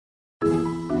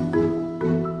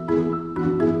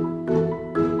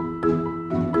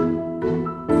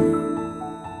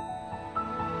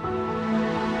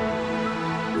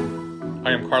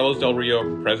Carlos Del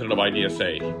Rio, President of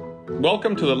IDSA.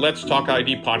 Welcome to the Let's Talk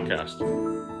ID podcast.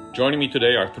 Joining me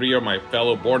today are three of my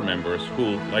fellow board members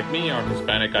who, like me, are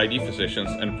Hispanic ID physicians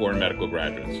and foreign medical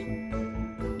graduates.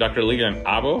 Dr. Lilian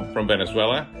Abbo from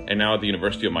Venezuela and now at the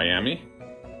University of Miami.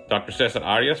 Dr. Cesar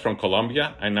Arias from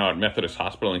Colombia and now at Methodist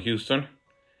Hospital in Houston.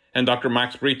 And Dr.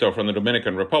 Max Brito from the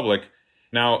Dominican Republic,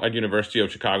 now at University of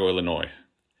Chicago, Illinois.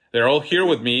 They're all here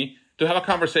with me to have a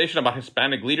conversation about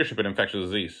Hispanic leadership in infectious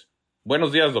disease.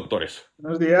 Buenos días, doctores.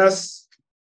 Buenos días.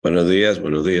 Buenos días.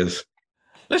 Buenos días.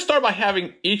 Let's start by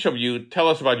having each of you tell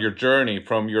us about your journey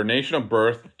from your nation of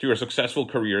birth to your successful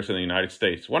careers in the United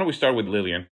States. Why don't we start with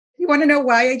Lilian? You want to know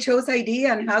why I chose ID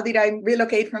and how did I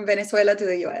relocate from Venezuela to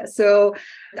the U.S.? So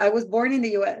I was born in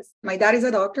the U.S. My dad is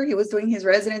a doctor. He was doing his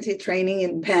residency training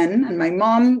in Penn, and my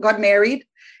mom got married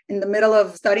in the middle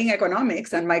of studying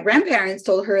economics. And my grandparents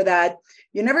told her that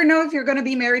you never know if you're going to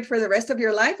be married for the rest of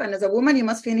your life. And as a woman, you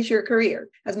must finish your career.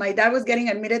 As my dad was getting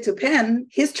admitted to Penn,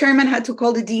 his chairman had to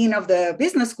call the dean of the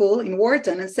business school in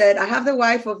Wharton and said, I have the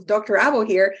wife of Dr. Abbo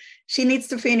here. She needs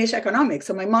to finish economics.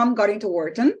 So my mom got into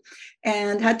Wharton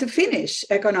and had to finish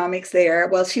economics there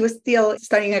while she was still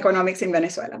studying economics in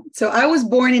Venezuela. So I was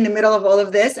born in the middle of all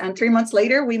of this. And 3 months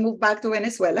later, we moved back to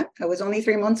Venezuela. I was only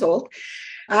 3 months old.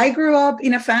 I grew up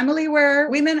in a family where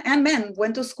women and men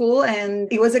went to school and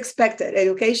it was expected.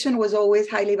 Education was always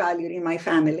highly valued in my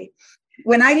family.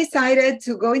 When I decided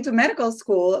to go into medical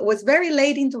school, it was very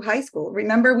late into high school.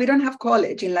 Remember, we don't have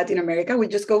college in Latin America. We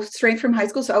just go straight from high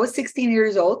school. So I was 16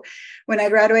 years old when I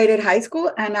graduated high school.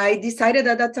 And I decided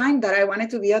at that time that I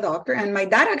wanted to be a doctor. And my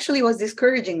dad actually was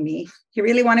discouraging me. He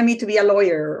really wanted me to be a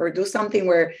lawyer or do something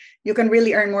where you can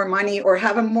really earn more money or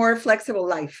have a more flexible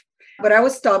life. But I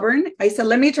was stubborn. I said,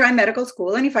 let me try medical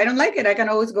school. And if I don't like it, I can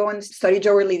always go and study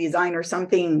jewelry design or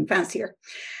something fancier.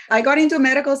 I got into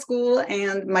medical school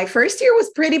and my first year was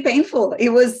pretty painful. It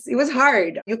was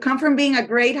hard. You come from being a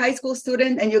great high school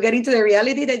student and you get into the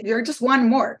reality that you're just one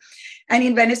more. And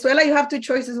in Venezuela, you have two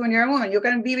choices when you're a woman. You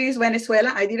can be Miss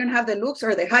Venezuela. I didn't have the looks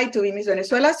or the height to be Miss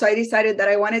Venezuela. So I decided that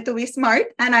I wanted to be smart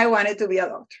and I wanted to be a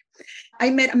doctor. I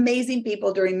met amazing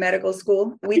people during medical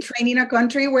school. We train in a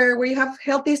country where we have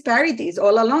health disparities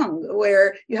all along,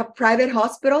 where you have private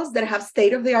hospitals that have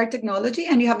state-of-the-art technology,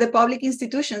 and you have the public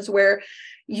institutions where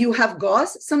you have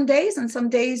gauze some days, and some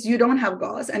days you don't have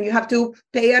gauze, and you have to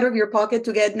pay out of your pocket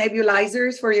to get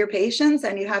nebulizers for your patients,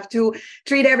 and you have to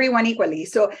treat everyone equally.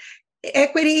 So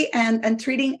equity and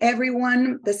treating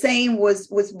everyone the same was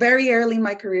very early in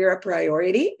my career a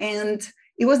priority. And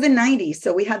it was the 90s,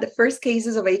 so we had the first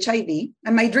cases of HIV,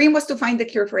 and my dream was to find the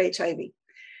cure for HIV.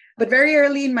 But very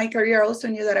early in my career, I also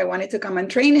knew that I wanted to come and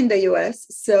train in the US.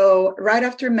 So right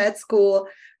after med school,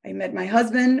 I met my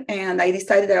husband, and I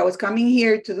decided that I was coming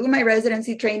here to do my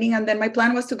residency training, and then my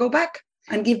plan was to go back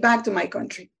and give back to my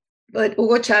country. But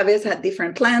Hugo Chavez had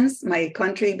different plans. My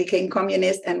country became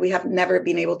communist, and we have never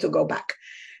been able to go back.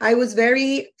 I was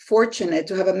very fortunate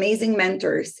to have amazing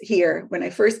mentors here. When I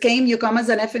first came, you come as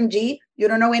an FMG, you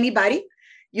don't know anybody.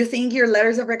 You think your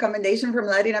letters of recommendation from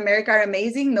Latin America are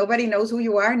amazing. Nobody knows who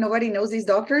you are. Nobody knows these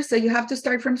doctors. So you have to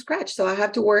start from scratch. So I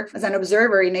had to work as an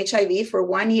observer in HIV for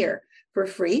 1 year for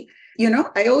free. You know,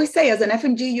 I always say as an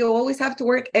FMG, you always have to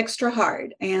work extra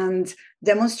hard and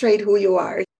demonstrate who you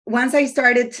are. Once I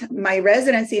started my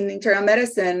residency in internal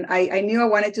medicine, I knew I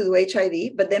wanted to do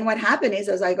HIV. But then what happened is,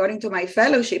 as I got into my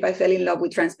fellowship, I fell in love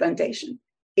with transplantation.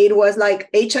 It was like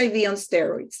HIV on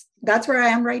steroids. That's where I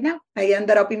am right now. I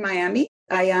ended up in Miami.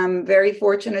 I am very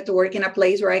fortunate to work in a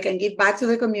place where I can give back to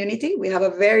the community. We have a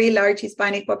very large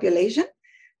Hispanic population.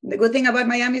 The good thing about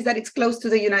Miami is that it's close to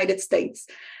the United States.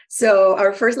 So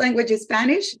our first language is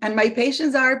Spanish, and my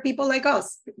patients are people like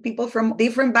us, people from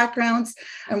different backgrounds.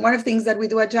 And one of the things that we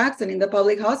do at Jackson in the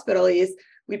public hospital is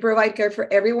we provide care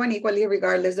for everyone equally,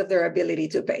 regardless of their ability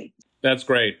to pay. That's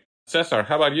great. Cesar,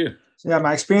 how about you? Yeah,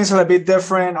 my experience is a bit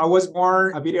different. I was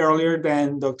born a bit earlier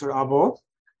than Dr. Abbo.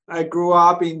 I grew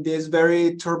up in these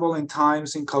very turbulent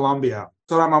times in Colombia.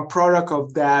 So I'm a product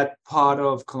of that part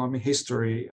of Colombian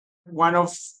history. One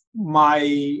of my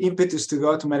impetus to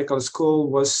go to medical school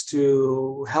was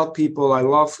to help people. I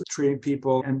love treating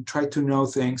people and try to know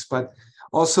things, but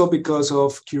also because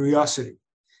of curiosity.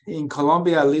 In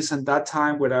Colombia, at least at that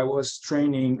time when I was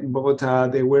training in Bogota,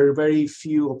 there were very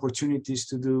few opportunities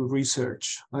to do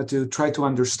research, to try to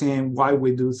understand why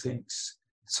we do things.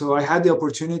 So I had the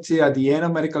opportunity at the end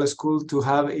of medical school to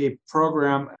have a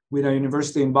program with a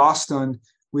university in Boston,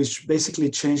 which basically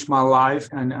changed my life.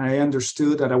 And I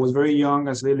understood that I was very young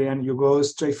as Lilian. You go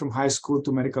straight from high school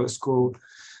to medical school.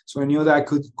 So I knew that I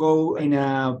could go in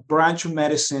a branch of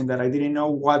medicine that I didn't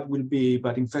know what will be,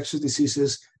 but infectious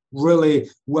diseases really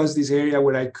was this area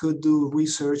where I could do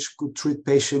research, could treat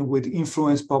patients with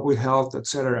influence public health,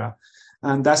 etc.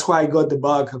 And that's why I got the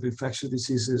bug of infectious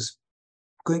diseases.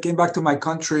 Came back to my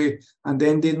country and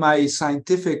then did my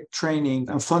scientific training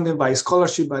and funded by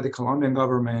scholarship by the Colombian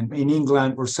government in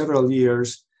England for several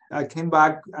years. I came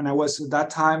back and I was at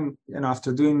that time,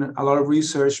 after doing a lot of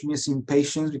research, missing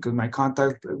patients because my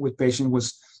contact with patients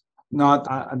was not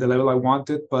at the level I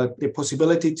wanted, but the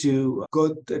possibility to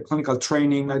go to clinical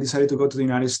training, I decided to go to the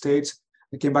United States.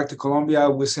 I came back to Colombia.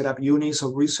 We set up units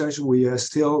of research. We are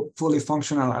still fully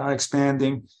functional and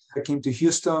expanding. I came to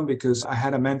Houston because I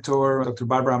had a mentor, Dr.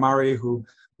 Barbara Amari, who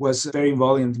was very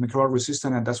involved in microbial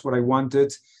resistance, and that's what I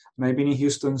wanted. And I've been in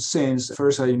Houston since,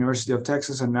 first at the University of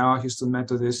Texas and now Houston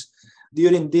Methodist.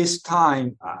 During this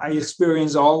time, I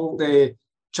experienced all the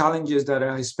challenges that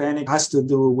a Hispanic has to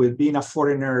do with being a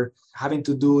foreigner, having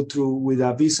to do with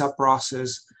a visa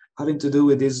process, having to do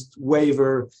with this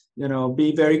waiver,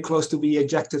 be very close to be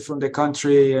ejected from the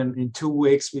country in 2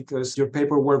 weeks because your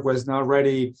paperwork was not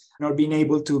ready, not being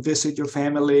able to visit your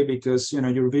family because,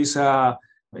 your visa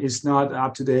is not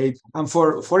up to date. And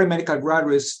for foreign medical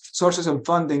graduates, sources of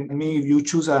funding, if you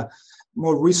choose a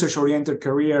more research-oriented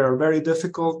career, are very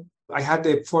difficult. I had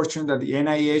the fortune that the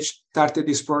NIH started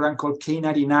this program called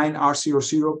K99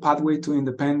 R00 Pathway to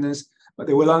Independence, but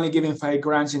they were only giving 5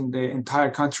 grants in the entire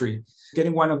country.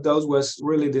 Getting one of those was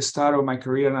really the start of my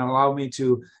career and allowed me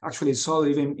to actually solve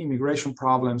even immigration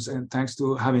problems, and thanks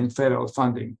to having federal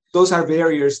funding. Those are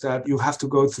barriers that you have to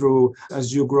go through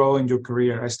as you grow in your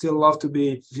career. I still love to be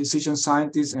a physician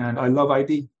scientist, and I love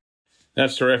ID.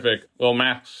 That's terrific. Well,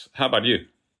 Max, how about you?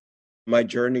 My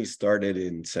journey started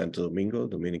in Santo Domingo,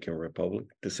 Dominican Republic,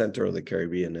 the center of the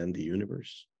Caribbean and the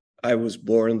universe. I was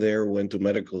born there, went to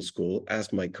medical school,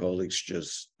 as my colleagues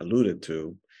just alluded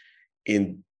to.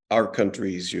 In our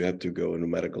countries, you have to go into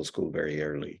medical school very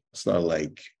early. It's not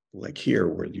like here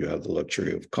where you have the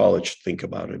luxury of college, think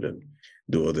about it and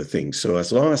do other things. So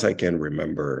as long as I can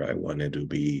remember, I wanted to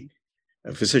be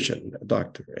a physician, a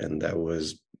doctor. And that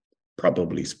was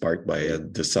probably sparked by a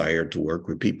desire to work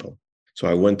with people. So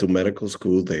I went to medical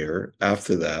school there.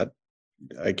 After that,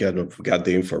 I kind of got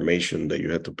the information that you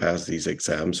had to pass these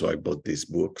exams. So I bought these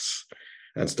books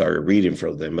and started reading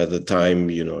from them. At the time,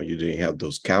 you didn't have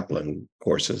those Kaplan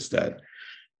courses that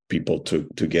people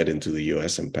took to get into the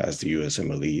U.S. and pass the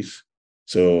USMLEs.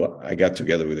 So I got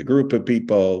together with a group of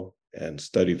people and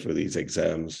studied for these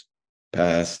exams,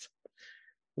 passed,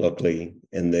 luckily,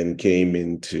 and then came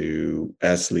into,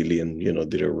 as Lilian,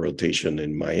 did a rotation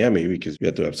in Miami because you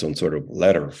had to have some sort of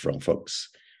letter from folks.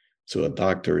 So a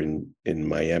doctor in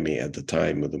Miami at the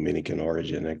time of Dominican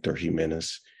origin, Hector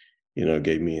Jimenez,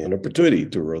 gave me an opportunity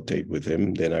to rotate with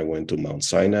him. Then I went to Mount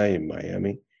Sinai in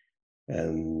Miami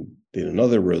and did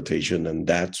another rotation, and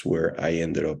that's where I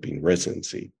ended up in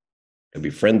residency. I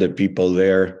befriended people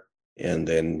there and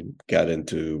then got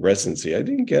into residency. I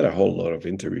didn't get a whole lot of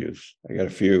interviews. I got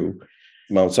a few.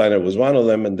 Mount Sinai was one of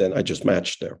them, and then I just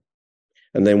matched there.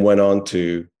 And then went on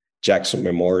to Jackson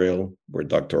Memorial, where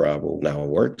Dr. Abbo now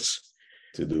works,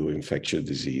 to do infectious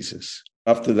diseases.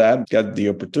 After that, got the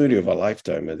opportunity of a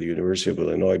lifetime at the University of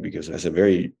Illinois because as a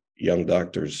very young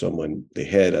doctor, the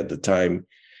head at the time,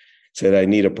 said, I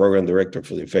need a program director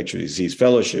for the infectious disease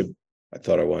fellowship. I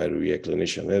thought I wanted to be a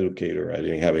clinician educator. I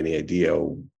didn't have any idea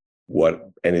what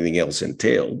anything else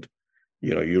entailed.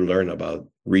 You learn about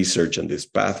research and these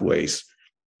pathways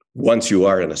once you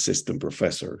are an assistant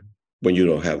professor, when you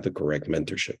don't have the correct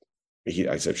mentorship.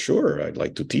 I said, sure, I'd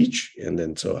like to teach. And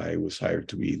then so I was hired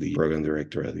to be the program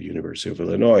director at the University of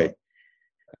Illinois.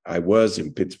 I was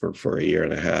in Pittsburgh for a year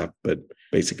and a half, but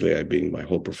basically I've been my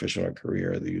whole professional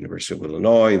career at the University of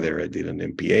Illinois. There I did an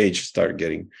MPH, started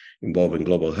getting involved in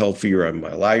global health early in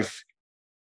my life,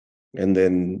 and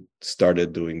then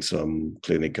started doing some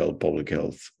clinical public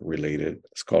health related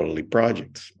scholarly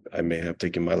projects. I may have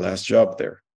taken my last job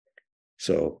there.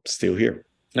 So still here.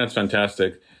 That's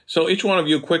fantastic. So each one of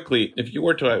you quickly, if you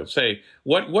were to say,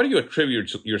 what do you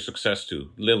attribute your success to?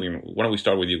 Lilian, why don't we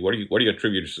start with you? What do you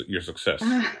attribute your success?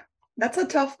 That's a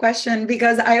tough question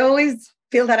because I always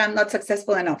feel that I'm not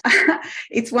successful enough.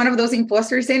 It's one of those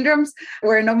imposter syndromes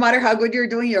where no matter how good you're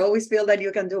doing, you always feel that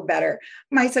you can do better.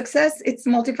 My success, it's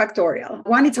multifactorial.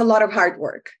 One, it's a lot of hard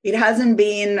work. It hasn't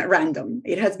been random.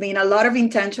 It has been a lot of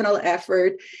intentional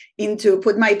effort into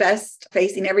put my best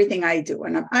face in everything I do.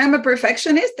 And I'm a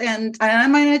perfectionist and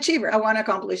I'm an achiever. I want to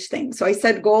accomplish things. So I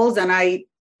set goals and I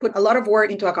put a lot of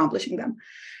work into accomplishing them.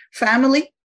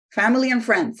 Family, family and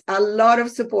friends, a lot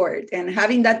of support, and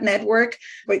having that network,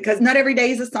 because not every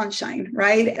day is a sunshine,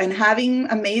 right? And having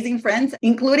amazing friends,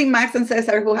 including Max and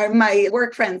Cesar, who are my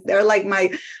work friends. They're like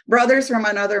my brothers from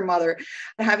another mother.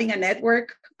 Having a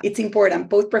network, it's important,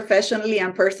 both professionally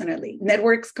and personally.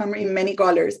 Networks come in many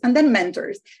colors. And then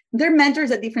mentors. They're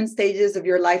mentors at different stages of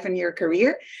your life and your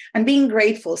career. And being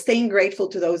grateful, staying grateful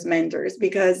to those mentors,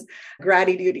 because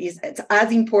gratitude is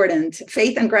as important.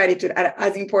 Faith and gratitude are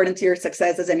as important to your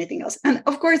success as anything else. And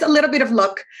of course, a little bit of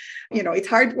luck. It's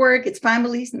hard work, it's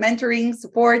families, mentoring,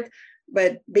 support,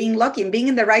 but being lucky and being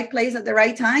in the right place at the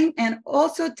right time, and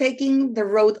also taking the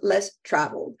road less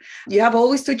traveled. You have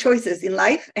always two choices in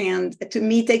life. And to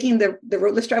me, taking the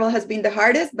road less traveled has been the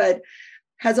hardest, but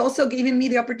has also given me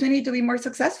the opportunity to be more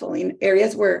successful in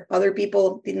areas where other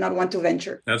people did not want to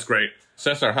venture. That's great.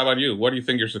 Cesar, how about you? What do you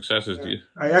think your success is?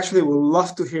 I actually would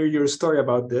love to hear your story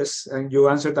about this, and you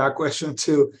answered that question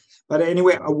too. But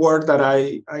anyway, a word that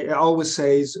I always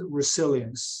say is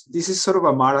resilience. This is sort of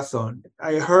a marathon.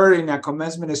 I heard in a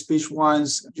commencement speech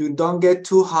once, you don't get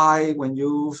too high when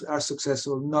you are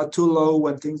successful, not too low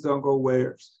when things don't go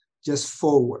well, just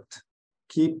forward.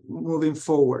 Keep moving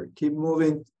forward, keep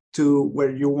moving to where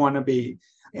you want to be.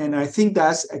 And I think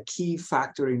that's a key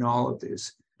factor in all of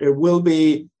this. There will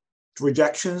be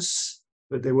rejections,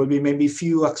 but there will be maybe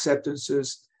few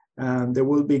acceptances. There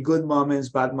will be good moments,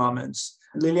 bad moments.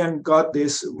 Lilian got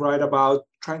this right about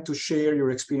trying to share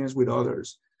your experience with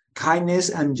others. Kindness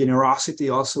and generosity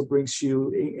also brings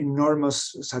you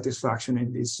enormous satisfaction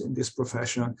in this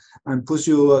profession and puts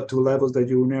you to levels that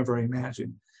you never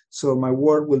imagined. So my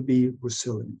word will be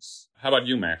resilience. How about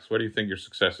you, Max? What do you think your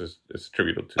success is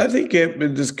attributable to? I think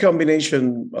this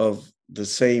combination of the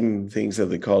same things that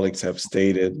the colleagues have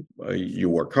stated. You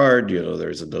work hard,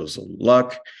 there's a dose of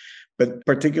luck. But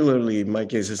particularly in my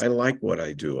case, I like what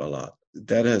I do a lot.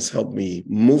 That has helped me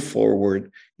move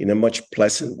forward in a much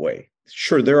pleasant way.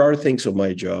 Sure, there are things of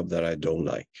my job that I don't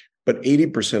like, but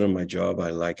 80% of my job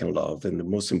I like and love. And the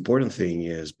most important thing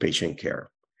is patient care.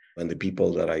 And the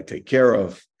people that I take care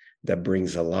of, that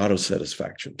brings a lot of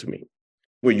satisfaction to me.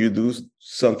 When you do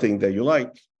something that you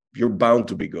like, you're bound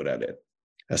to be good at it.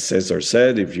 As Cesar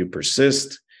said, if you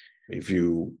persist, if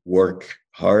you work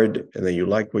hard and then you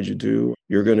like what you do,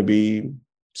 you're going to be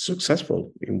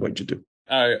successful in what you do.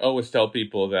 I always tell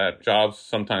people that jobs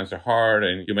sometimes are hard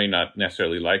and you may not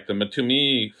necessarily like them. But to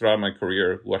me, throughout my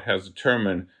career, what has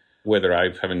determined whether I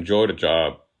have enjoyed a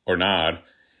job or not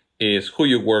is who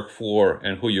you work for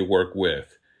and who you work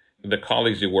with. The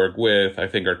colleagues you work with, I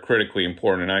think, are critically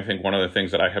important. And I think one of the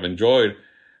things that I have enjoyed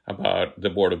about the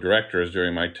board of directors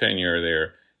during my tenure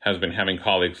there has been having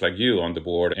colleagues like you on the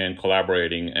board and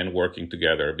collaborating and working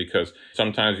together, because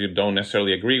sometimes you don't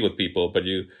necessarily agree with people, but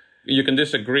you can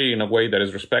disagree in a way that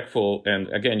is respectful. And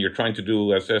again, you're trying to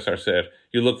do, as Cesar said,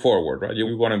 you look forward, right?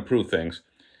 You want to improve things.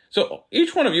 So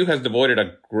each one of you has devoted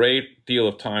a great deal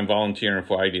of time volunteering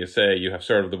for IDSA. You have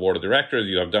served the board of directors.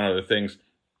 You have done other things.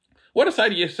 What does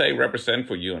IDSA represent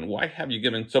for you, and why have you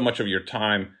given so much of your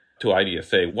time to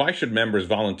IDSA? Why should members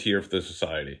volunteer for the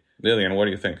society? Lilian, what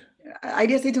do you think?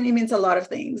 IDSA to me means a lot of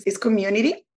things. It's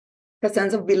community, the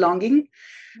sense of belonging.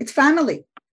 It's family.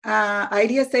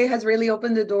 IDSA has really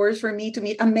opened the doors for me to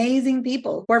meet amazing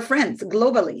people who are friends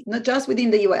globally, not just within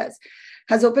the US.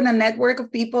 Has opened a network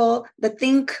of people that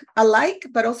think alike,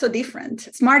 but also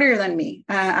different, smarter than me.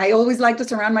 I always like to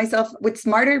surround myself with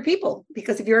smarter people,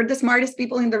 because if you're the smartest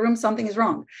people in the room, something is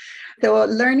wrong. So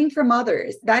learning from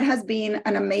others, that has been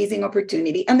an amazing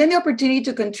opportunity. And then the opportunity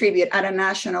to contribute at a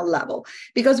national level,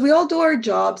 because we all do our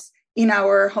jobs in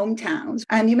our hometowns,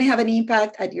 and you may have an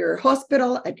impact at your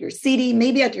hospital, at your city,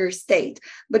 maybe at your state.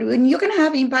 But when you can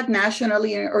have impact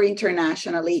nationally or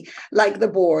internationally, like the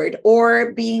board,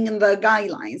 or being in the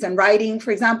guidelines and writing,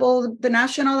 for example, the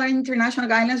national and international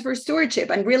guidelines for stewardship,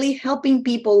 and really helping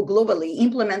people globally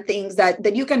implement things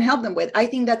that you can help them with, I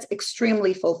think that's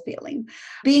extremely fulfilling.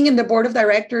 Being in the board of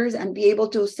directors and be able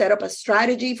to set up a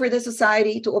strategy for the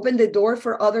society, to open the door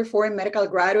for other foreign medical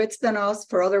graduates than us,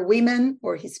 for other women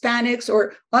or Hispanics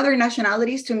or other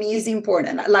nationalities, to me is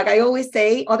important. Like I always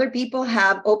say, other people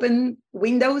have opened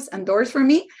windows and doors for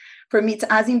me. For me, it's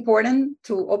as important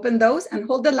to open those and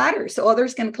hold the ladder so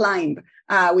others can climb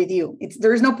with you.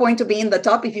 There's no point to be in the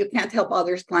top if you can't help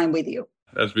others climb with you.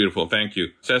 That's beautiful. Thank you.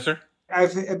 Cesar?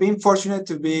 I've been fortunate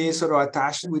to be sort of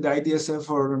attached with IDSA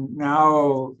for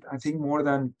now, I think, more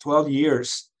than 12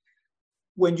 years.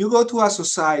 When you go to a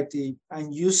society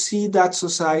and you see that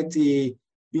society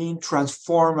being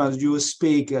transformed as you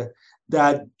speak,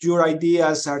 that your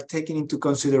ideas are taken into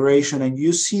consideration, and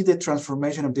you see the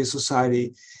transformation of this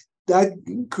society, that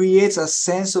creates a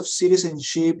sense of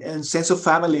citizenship and sense of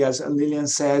family, as Lilian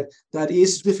said, that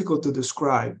is difficult to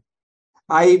describe.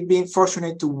 I've been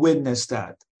fortunate to witness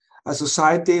that. A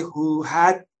society who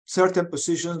had certain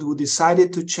positions, who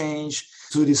decided to change,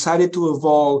 who decided to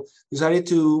evolve, decided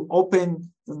to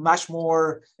open much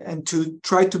more and to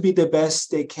try to be the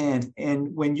best they can.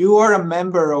 And when you are a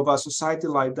member of a society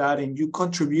like that and you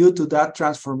contribute to that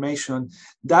transformation,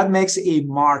 that makes a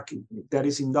mark that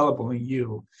is indelible in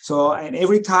you. So, and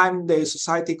every time the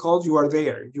society calls, you are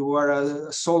there. You are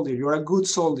a soldier. You are a good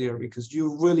soldier because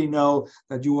you really know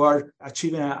that you are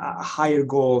achieving a higher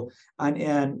goal.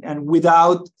 And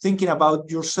without thinking about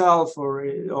yourself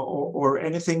or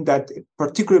anything that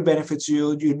particularly benefits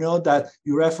you, you know that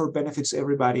your effort benefits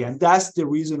everybody. And that's the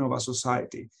reason of a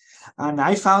society. And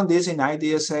I found this in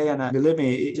IDSA, and believe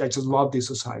me, I just love this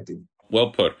society. Well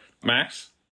put.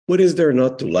 Max? What is there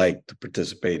not to like to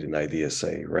participate in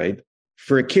IDSA, right?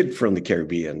 For a kid from the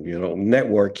Caribbean,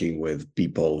 networking with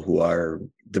people who are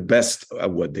the best at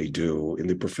what they do in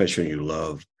the profession you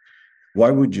love,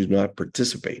 why would you not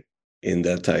participate in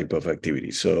that type of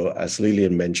activity? So as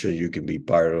Lilian mentioned, you can be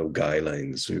part of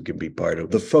guidelines. You can be part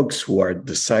of the folks who are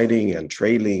deciding and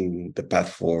trailing the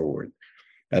path forward.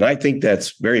 And I think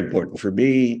that's very important. For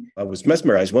me, I was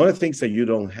mesmerized. One of the things that you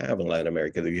don't have in Latin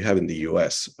America that you have in the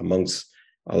US, amongst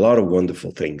a lot of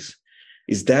wonderful things,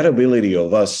 is that ability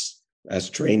of us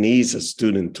as trainees, as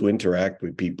students, to interact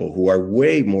with people who are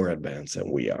way more advanced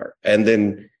than we are, and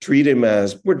then treat them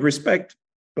as with respect,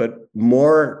 but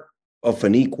more of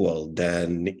an equal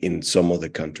than in some other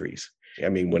countries. I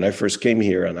mean, when I first came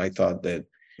here and I thought that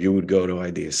you would go to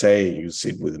IDSA and you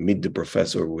sit with, meet the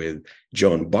professor with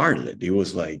John Bartlett, it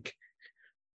was like,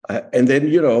 and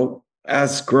then,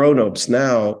 as grown-ups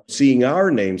now, seeing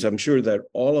our names, I'm sure that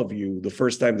all of you, the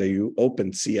first time that you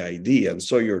opened CID and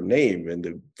saw your name in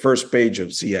the first page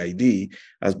of CID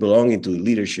as belonging to the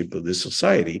leadership of this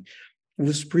society, it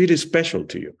was pretty special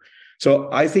to you. So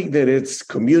I think that it's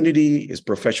community, it's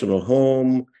professional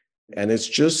home, and it's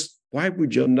just, why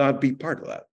would you not be part of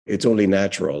that? It's only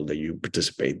natural that you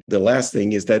participate. The last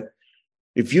thing is that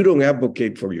if you don't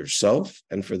advocate for yourself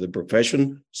and for the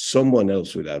profession, someone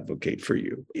else would advocate for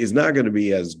you. It's not going to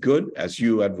be as good as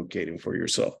you advocating for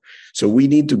yourself. So we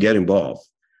need to get involved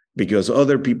because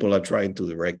other people are trying to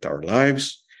direct our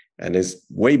lives. And it's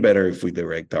way better if we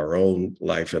direct our own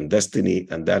life and destiny.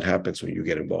 And that happens when you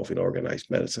get involved in organized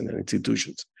medicine and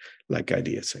institutions like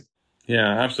IDSA.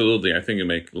 Yeah, absolutely. I think you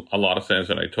make a lot of sense,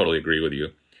 and I totally agree with you.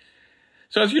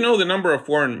 So as you know, the number of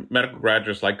foreign medical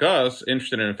graduates like us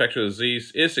interested in infectious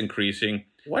disease is increasing.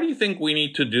 What do you think we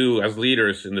need to do as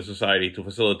leaders in the society to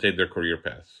facilitate their career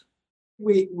paths?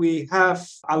 We have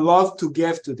a lot to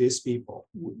give to these people.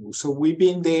 So we've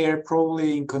been there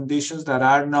probably in conditions that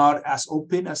are not as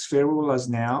open, as favorable as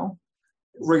now.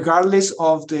 Regardless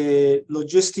of the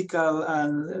logistical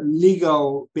and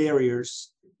legal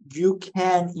barriers, you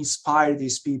can inspire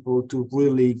these people to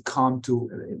really come to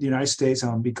the United States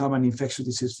and become an infectious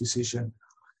disease physician.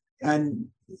 And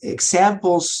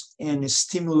examples and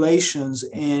stimulations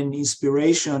and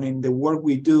inspiration in the work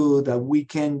we do, that we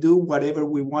can do whatever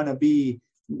we want to be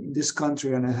in this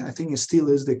country, and I think it still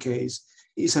is the case,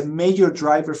 is a major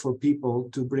driver for people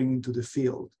to bring into the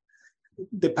field.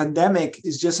 The pandemic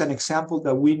is just an example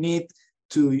that we need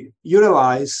to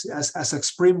utilize as a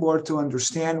springboard to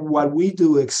understand what we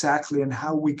do exactly and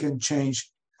how we can change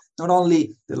not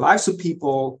only the lives of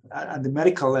people at the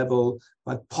medical level,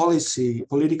 but policy,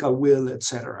 political will,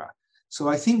 etc. So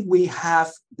I think we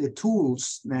have the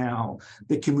tools now,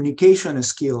 the communication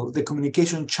skill, the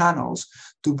communication channels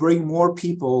to bring more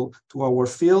people to our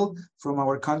field from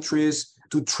our countries,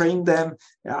 to train them.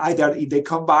 Either if they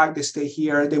come back, they stay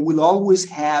here, they will always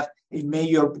have a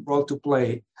major role to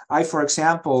play. I, for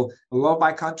example, love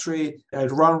my country. I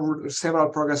run several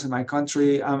programs in my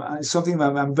country. It's something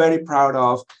that I'm very proud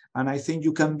of. And I think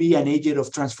you can be an agent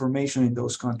of transformation in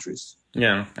those countries.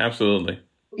 Yeah, absolutely.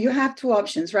 You have two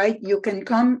options, right? You can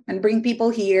come and bring people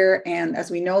here. And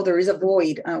as we know, there is a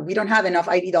void. We don't have enough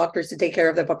ID doctors to take care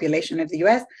of the population of the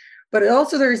US, but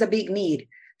also there is a big need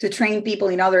to train people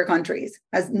in other countries,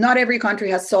 as not every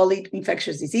country has solid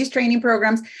infectious disease training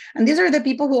programs. And these are the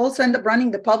people who also end up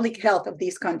running the public health of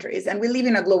these countries. And we live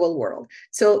in a global world.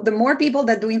 So the more people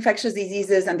that do infectious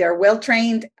diseases and they're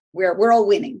well-trained, we're all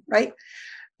winning, right?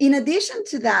 In addition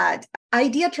to that,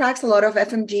 ID attracts a lot of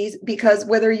FMGs because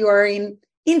whether you are in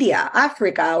India,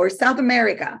 Africa, or South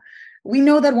America, we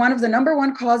know that one of the number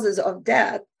one causes of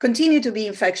death continue to be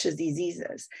infectious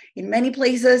diseases. In many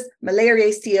places, malaria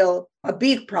is still a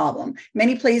big problem.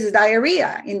 Many places,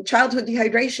 diarrhea in childhood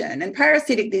dehydration and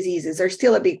parasitic diseases are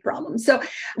still a big problem. So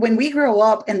when we grow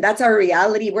up and that's our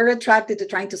reality, we're attracted to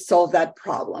trying to solve that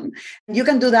problem. You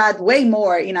can do that way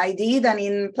more in ID than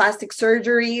in plastic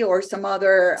surgery or some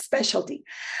other specialty.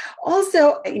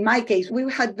 Also, in my case,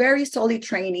 we had very solid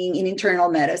training in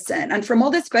internal medicine. And from all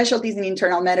the specialties in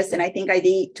internal medicine, I think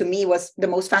ID to me was the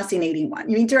most fascinating one.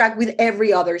 You interact with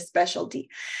every other specialty.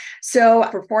 So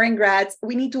for foreign grads,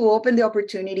 we need to open the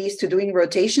opportunities to doing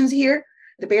rotations here,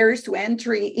 the barriers to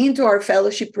entry into our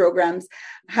fellowship programs,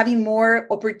 having more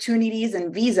opportunities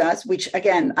and visas, which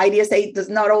again, IDSA does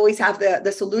not always have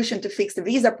the solution to fix the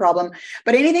visa problem,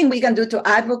 but anything we can do to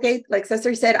advocate, like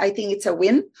Cesar said, I think it's a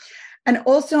win. And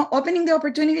also opening the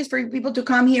opportunities for people to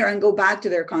come here and go back to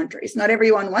their countries. Not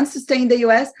everyone wants to stay in the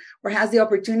US or has the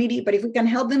opportunity, but if we can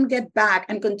help them get back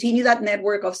and continue that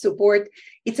network of support,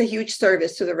 it's a huge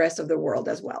service to the rest of the world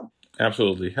as well.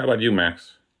 Absolutely. How about you,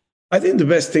 Max? I think the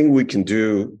best thing we can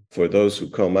do for those who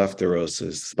come after us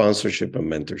is sponsorship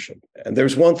and mentorship. And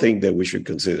there's one thing that we should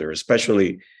consider,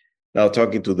 especially now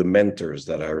talking to the mentors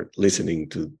that are listening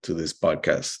to this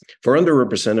podcast. For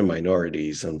underrepresented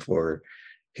minorities and for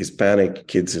Hispanic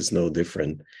kids, it's no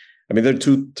different. I mean, there are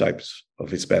two types of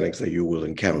Hispanics that you will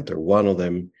encounter. One of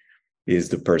them is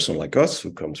the person like us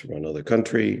who comes from another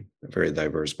country, a very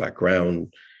diverse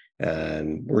background,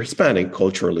 and we're Hispanic,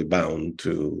 culturally bound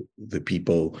to the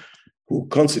people who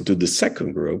constitute the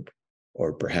second group,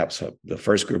 or perhaps the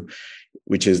first group,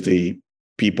 which is the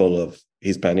people of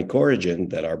Hispanic origin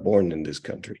that are born in this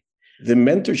country. The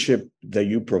mentorship that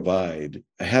you provide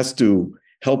has to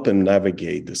help them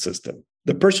navigate the system.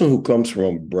 The person who comes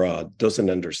from abroad doesn't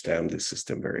understand the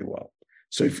system very well.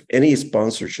 So if any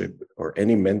sponsorship or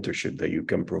any mentorship that you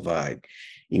can provide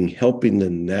in helping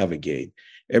them navigate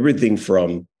everything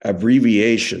from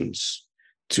abbreviations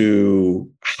to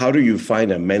how do you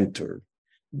find a mentor,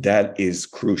 that is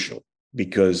crucial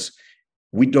because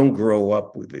we don't grow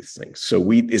up with these things.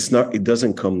 So it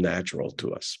doesn't come natural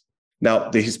to us. Now,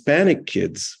 the Hispanic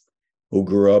kids who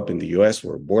grew up in the US,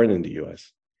 were born in the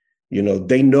US,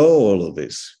 they know all of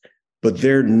this, but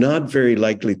they're not very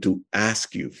likely to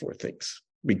ask you for things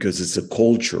because it's a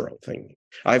cultural thing.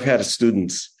 I've had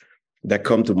students that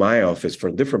come to my office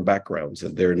from different backgrounds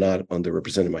and they're not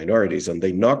underrepresented minorities, and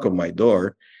they knock on my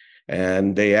door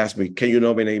and they ask me, can you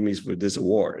nominate me for this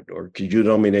award? Or could you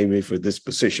nominate me for this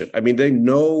position? I mean, they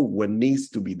know what needs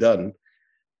to be done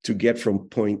to get from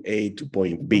point A to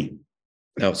point B.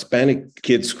 Now, Hispanic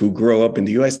kids who grow up in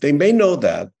the US, they may know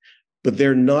that, but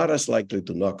they're not as likely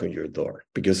to knock on your door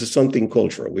because it's something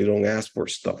cultural. We don't ask for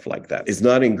stuff like that. It's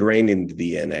not ingrained in the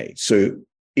DNA. So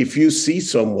if you see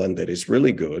someone that is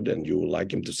really good and you would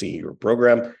like him to see in your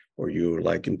program, or you would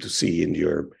like him to see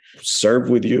serve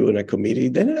with you in a committee,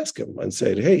 then ask him and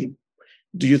say, hey,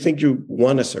 do you think you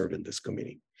want to serve in this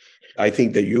committee? I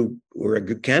think that you were a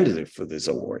good candidate for this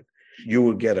award. You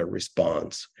will get a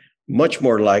response much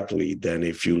more likely than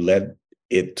if you led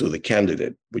it to the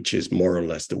candidate, which is more or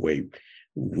less the way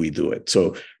we do it.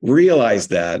 So realize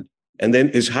that, and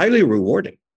then it's highly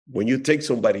rewarding when you take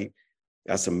somebody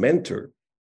as a mentor,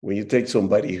 when you take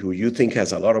somebody who you think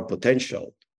has a lot of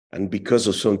potential, and because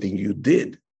of something you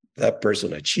did, that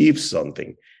person achieved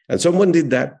something. And someone did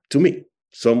that to me.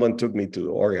 Someone took me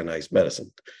to organized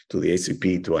medicine, to the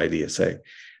ACP, to IDSA.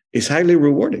 It's highly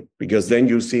rewarding because then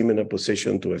you see him in a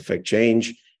position to affect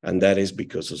change, and that is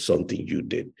because of something you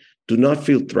did. Do not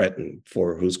feel threatened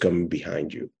for who's coming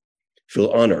behind you.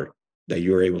 Feel honored that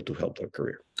you're able to help their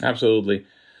career. Absolutely.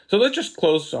 So let's just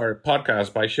close our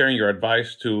podcast by sharing your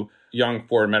advice to young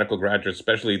foreign medical graduates,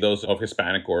 especially those of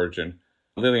Hispanic origin.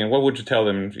 Lilian, what would you tell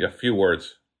them in a few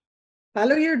words?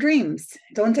 Follow your dreams.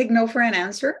 Don't take no for an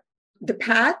answer. The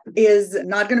path is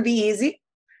not going to be easy.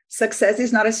 Success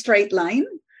is not a straight line.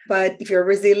 But if you're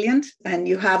resilient and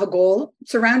you have a goal,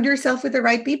 surround yourself with the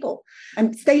right people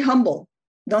and stay humble.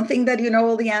 Don't think that you know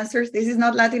all the answers. This is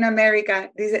not Latin America.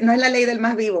 No es la ley del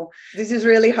más vivo. This is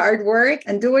really hard work,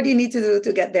 and do what you need to do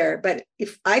to get there. But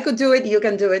if I could do it, you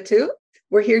can do it too.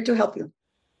 We're here to help you.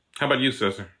 How about you,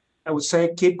 Cesar? I would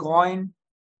say keep going.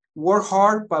 Work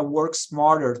hard, but work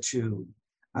smarter too.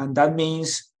 And that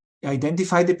means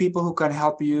identify the people who can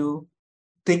help you.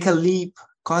 Take a leap.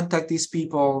 Contact these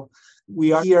people.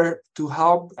 We are here to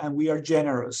help, and we are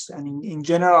generous. And in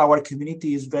general, our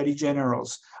community is very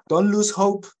generous. Don't lose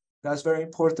hope. That's very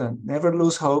important. Never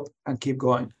lose hope and keep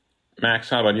going. Max,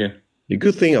 how about you? The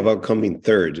good thing about coming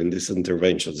third in these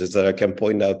interventions is that I can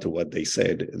point out to what they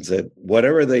said and said,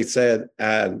 whatever they said,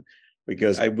 and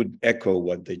because I would echo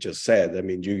what they just said. I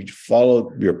mean, you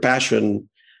follow your passion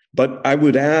But I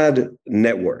would add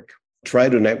network. Try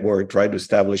to network, try to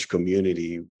establish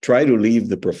community, try to leave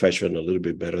the profession a little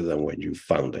bit better than when you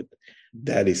found it.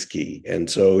 That is key. And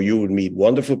so you would meet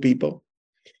wonderful people.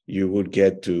 You would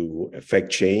get to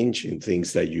affect change in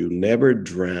things that you never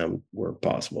dreamt were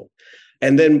possible.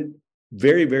 And then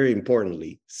very, very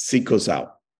importantly, seek us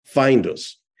out, find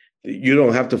us. You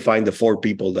don't have to find the 4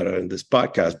 people that are in this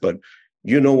podcast, but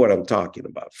you know what I'm talking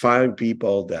about. Find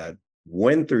people that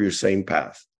went through your same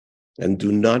path. And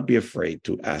do not be afraid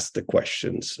to ask the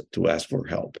questions, to ask for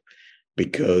help,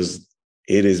 because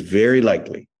it is very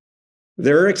likely,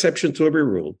 there are exceptions to every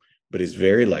rule, but it's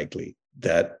very likely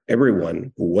that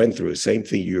everyone who went through the same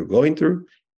thing you're going through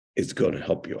is going to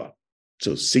help you out.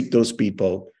 So seek those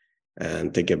people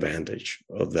and take advantage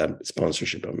of that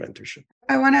sponsorship and mentorship.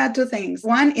 I want to add 2 things.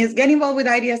 One is get involved with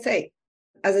IDSA.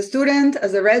 As a student,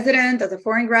 as a resident, as a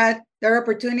foreign grad, there are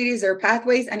opportunities, there are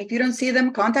pathways. And if you don't see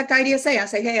them, contact IDSA and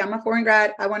say, hey, I'm a foreign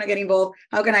grad. I want to get involved.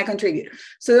 How can I contribute?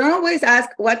 So don't always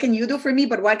ask, what can you do for me?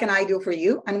 But what can I do for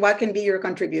you? And what can be your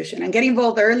contribution? And get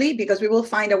involved early, because we will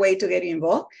find a way to get you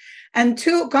involved. And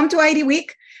 2, come to ID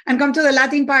Week and come to the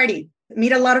Latin Party.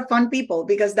 Meet a lot of fun people,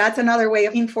 because that's another way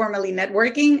of informally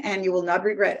networking, and you will not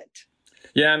regret it.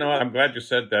 Yeah, no, I'm glad you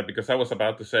said that, because I was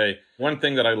about to say one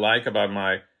thing that I like about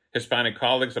my Hispanic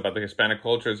colleagues, about the Hispanic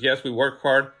culture is, yes, we work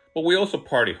hard, but we also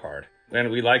party hard. And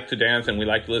we like to dance and we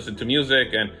like to listen to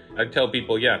music. And I tell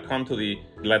people, yeah, come to the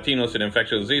Latinos in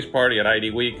Infectious Disease Party at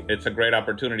ID Week. It's a great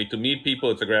opportunity to meet people.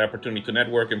 It's a great opportunity to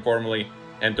network informally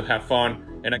and to have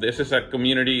fun. And this is a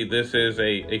community. This is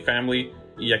a family.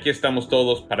 Y aquí estamos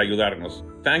todos para ayudarnos.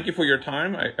 Thank you for your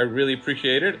time. I really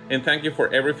appreciate it. And thank you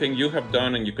for everything you have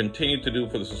done and you continue to do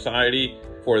for the society,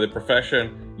 for the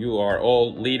profession. You are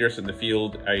all leaders in the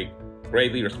field. I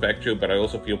greatly respect you, but I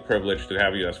also feel privileged to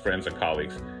have you as friends and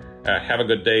colleagues. Have a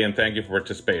good day, and thank you for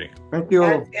participating. Thank you.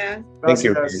 Gracias. Thank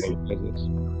you.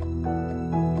 Gracias.